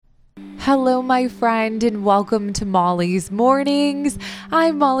Hello, my friend, and welcome to Molly's Mornings.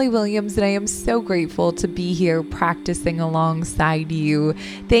 I'm Molly Williams, and I am so grateful to be here practicing alongside you.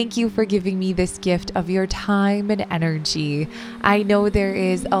 Thank you for giving me this gift of your time and energy. I know there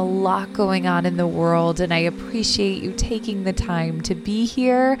is a lot going on in the world, and I appreciate you taking the time to be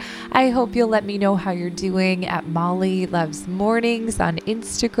here. I hope you'll let me know how you're doing at Molly Loves Mornings on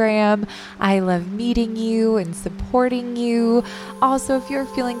Instagram. I love meeting you and supporting you. Also, if you're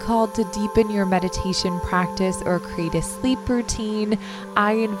feeling called to deepen your meditation practice or create a sleep routine,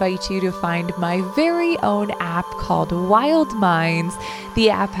 I invite you to find my very own app called Wild Minds. The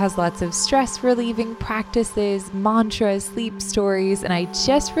app has lots of stress relieving practices, mantras, sleep stories, and I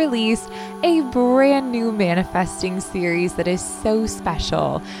just released a brand new manifesting series that is so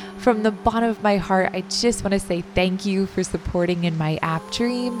special. From the bottom of my heart, I just want to say thank you for supporting in my app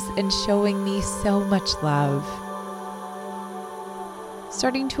dreams and showing me so much love.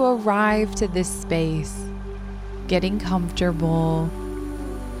 Starting to arrive to this space, getting comfortable,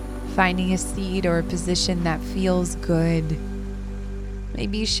 finding a seat or a position that feels good,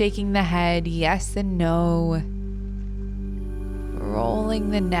 maybe shaking the head yes and no,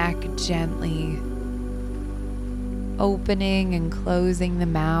 rolling the neck gently, opening and closing the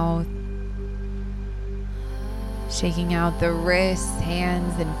mouth, shaking out the wrists,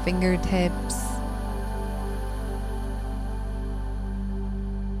 hands, and fingertips.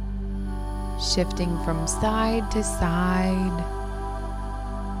 Shifting from side to side,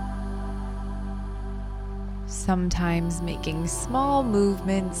 sometimes making small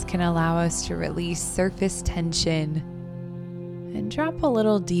movements can allow us to release surface tension and drop a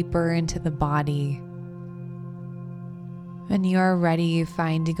little deeper into the body. When you are ready,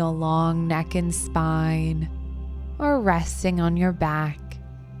 finding a long neck and spine, or resting on your back,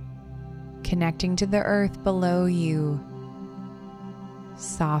 connecting to the earth below you.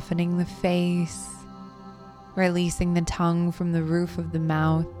 Softening the face, releasing the tongue from the roof of the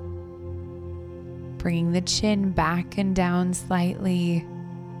mouth, bringing the chin back and down slightly,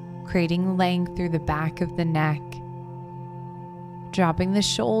 creating length through the back of the neck, dropping the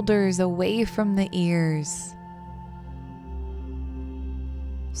shoulders away from the ears,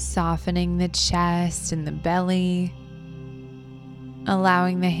 softening the chest and the belly,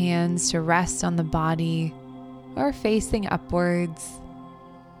 allowing the hands to rest on the body or facing upwards.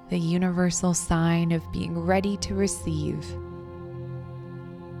 The universal sign of being ready to receive.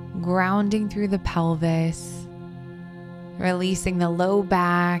 Grounding through the pelvis, releasing the low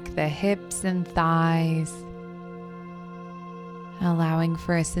back, the hips and thighs, allowing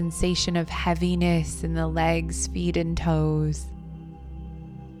for a sensation of heaviness in the legs, feet, and toes,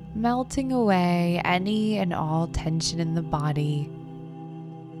 melting away any and all tension in the body.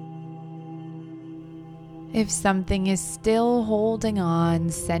 If something is still holding on,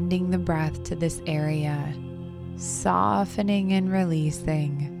 sending the breath to this area, softening and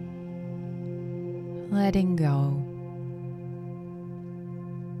releasing, letting go.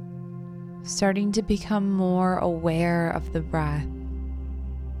 Starting to become more aware of the breath,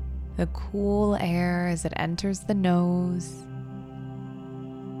 the cool air as it enters the nose,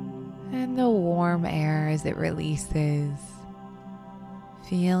 and the warm air as it releases.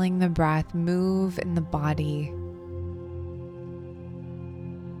 Feeling the breath move in the body.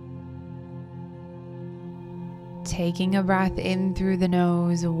 Taking a breath in through the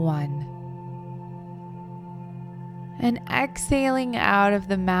nose, 1. And exhaling out of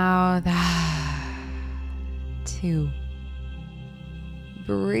the mouth, 2.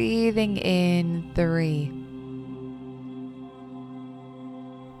 Breathing in, 3.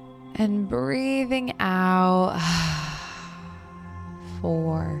 And breathing out,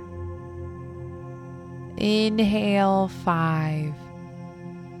 4. Inhale, 5.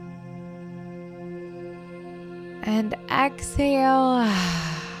 And exhale,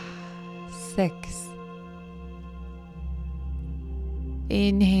 6.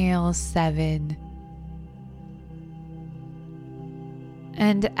 Inhale, 7.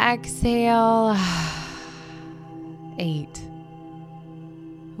 And exhale, 8.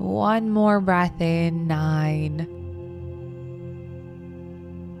 One more breath in, 9.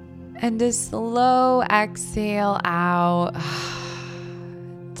 And a slow exhale out,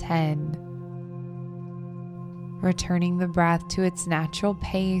 10. Returning the breath to its natural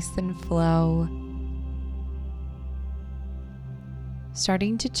pace and flow.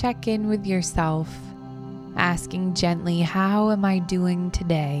 Starting to check in with yourself, asking gently, how am I doing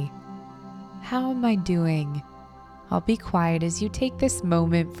today? How am I doing? I'll be quiet as you take this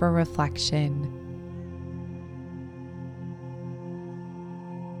moment for reflection.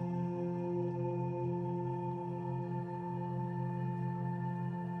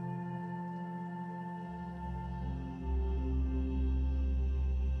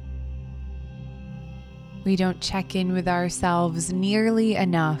 We don't check in with ourselves nearly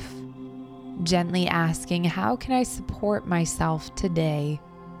enough, gently asking, how can I support myself today?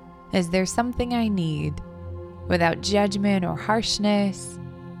 Is there something I need? Without judgment or harshness,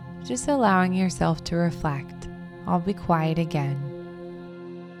 just allowing yourself to reflect. I'll be quiet again.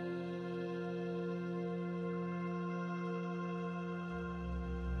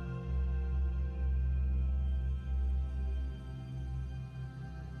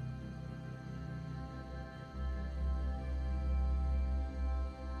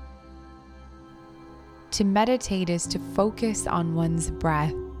 To meditate is to focus on one's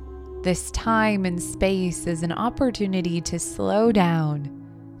breath. This time and space is an opportunity to slow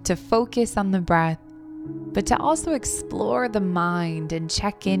down, to focus on the breath, but to also explore the mind and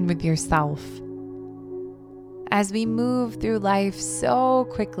check in with yourself. As we move through life so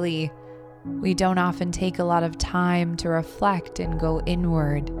quickly, we don't often take a lot of time to reflect and go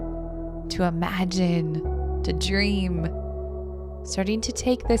inward, to imagine, to dream. Starting to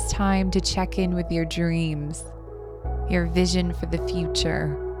take this time to check in with your dreams, your vision for the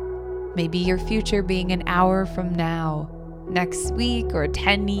future. Maybe your future being an hour from now, next week, or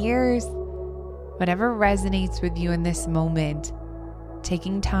 10 years. Whatever resonates with you in this moment,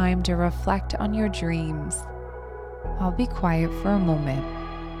 taking time to reflect on your dreams. I'll be quiet for a moment.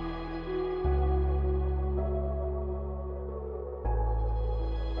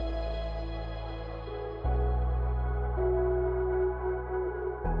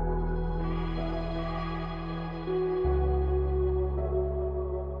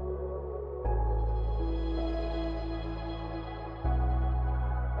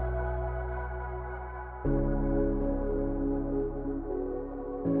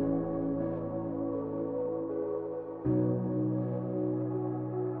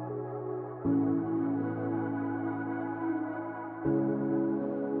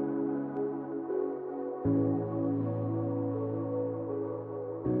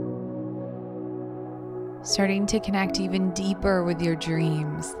 Starting to connect even deeper with your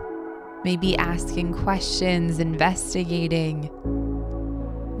dreams. Maybe asking questions, investigating.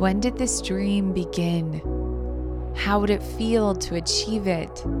 When did this dream begin? How would it feel to achieve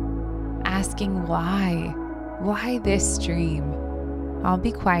it? Asking why? Why this dream? I'll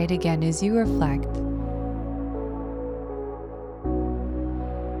be quiet again as you reflect.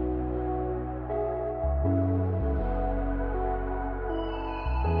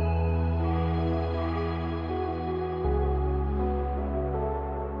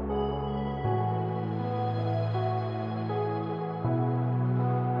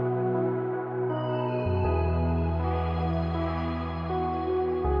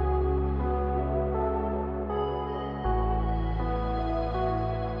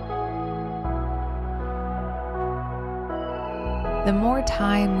 The more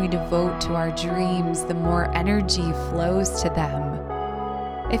time we devote to our dreams, the more energy flows to them.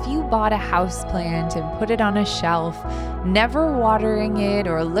 If you bought a houseplant and put it on a shelf, never watering it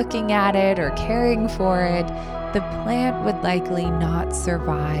or looking at it or caring for it, the plant would likely not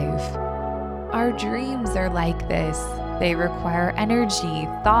survive. Our dreams are like this. They require energy,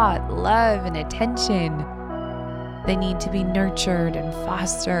 thought, love, and attention. They need to be nurtured and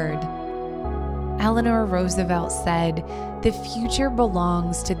fostered. Eleanor Roosevelt said, "The future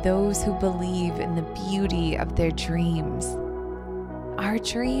belongs to those who believe in the beauty of their dreams." Our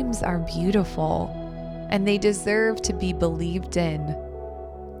dreams are beautiful, and they deserve to be believed in.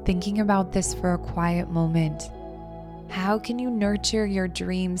 Thinking about this for a quiet moment. How can you nurture your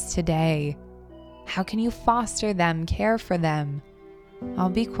dreams today? How can you foster them, care for them? I'll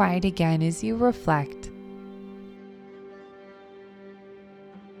be quiet again as you reflect.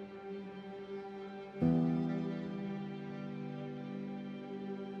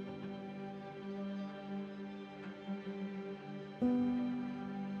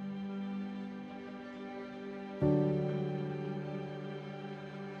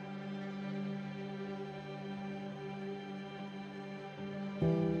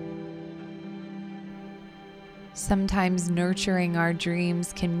 Sometimes nurturing our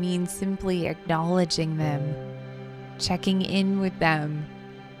dreams can mean simply acknowledging them, checking in with them,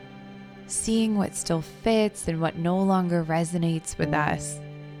 seeing what still fits and what no longer resonates with us.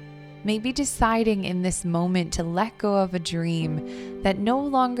 Maybe deciding in this moment to let go of a dream that no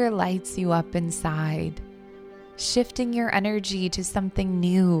longer lights you up inside. Shifting your energy to something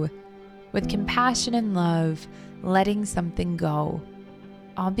new, with compassion and love, letting something go.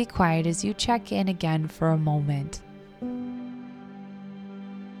 I'll be quiet as you check in again for a moment.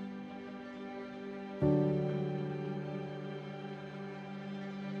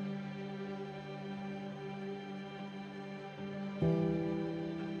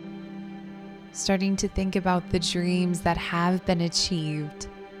 Starting to think about the dreams that have been achieved,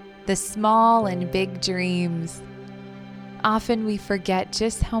 the small and big dreams. Often we forget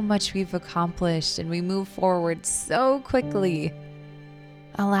just how much we've accomplished and we move forward so quickly.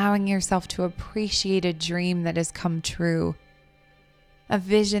 Allowing yourself to appreciate a dream that has come true, a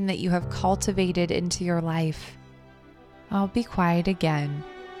vision that you have cultivated into your life. I'll be quiet again.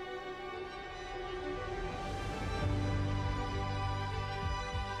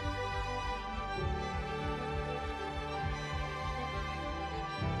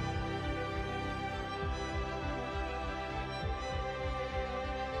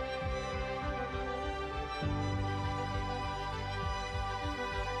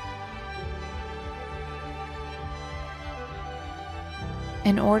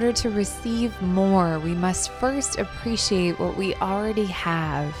 In order to receive more, we must first appreciate what we already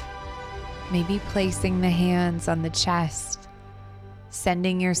have. Maybe placing the hands on the chest,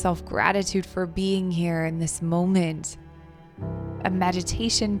 sending yourself gratitude for being here in this moment. A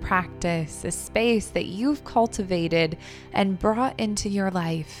meditation practice, a space that you've cultivated and brought into your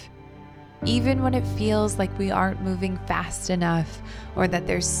life. Even when it feels like we aren't moving fast enough or that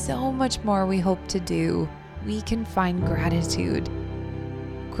there's so much more we hope to do, we can find gratitude.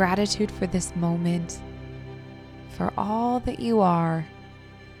 Gratitude for this moment, for all that you are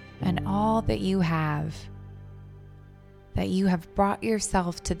and all that you have brought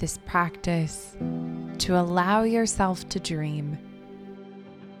yourself to this practice to allow yourself to dream.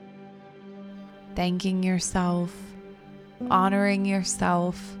 Thanking yourself, honoring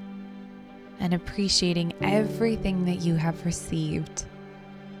yourself, and appreciating everything that you have received.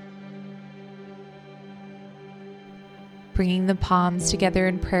 Bringing the palms together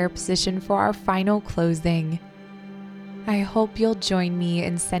in prayer position for our final closing. I hope you'll join me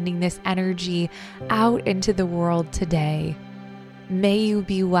in sending this energy out into the world today. May you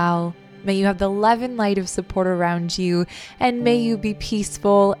be well. May you have the love and light of support around you, and may you be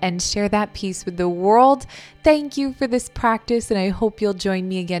peaceful and share that peace with the world. Thank you for this practice, and I hope you'll join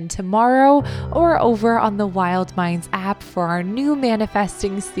me again tomorrow or over on the Wild Minds app for our new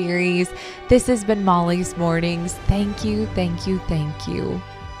manifesting series. This has been Molly's Mornings. Thank you, thank you, thank you.